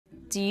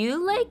Do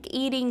you like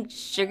eating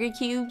sugar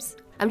cubes?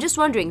 I'm just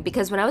wondering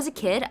because when I was a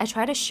kid, I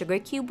tried a sugar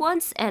cube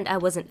once and I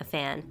wasn't a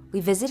fan.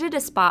 We visited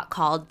a spot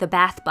called the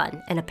Bath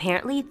Bun, and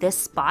apparently this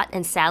spot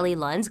and Sally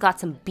Lunn's got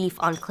some beef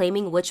on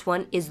claiming which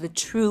one is the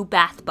true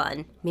bath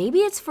bun. Maybe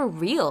it's for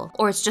real,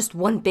 or it's just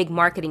one big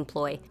marketing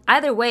ploy.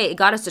 Either way, it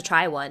got us to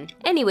try one.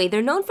 Anyway,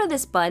 they're known for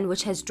this bun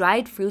which has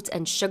dried fruits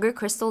and sugar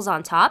crystals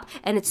on top,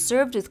 and it's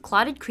served with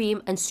clotted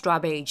cream and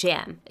strawberry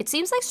jam. It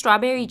seems like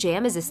strawberry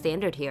jam is a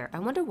standard here. I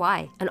wonder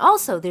why. And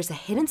also, there's a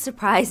hidden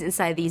surprise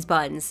inside these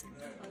buns.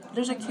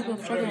 There's a cube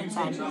of sugar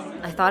inside.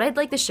 I thought I'd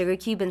like the sugar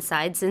cube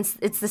inside since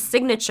it's the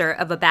signature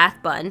of a bath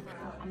bun.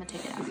 I'm gonna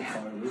take it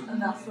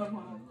out.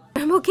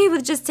 I'm okay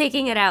with just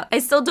taking it out. I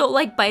still don't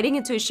like biting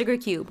into a sugar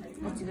cube.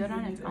 It's good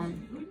on its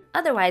own.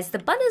 Otherwise, the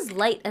bun is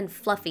light and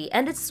fluffy,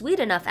 and it's sweet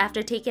enough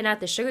after taking out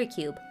the sugar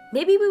cube.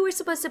 Maybe we were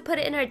supposed to put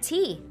it in our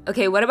tea.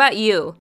 Okay, what about you?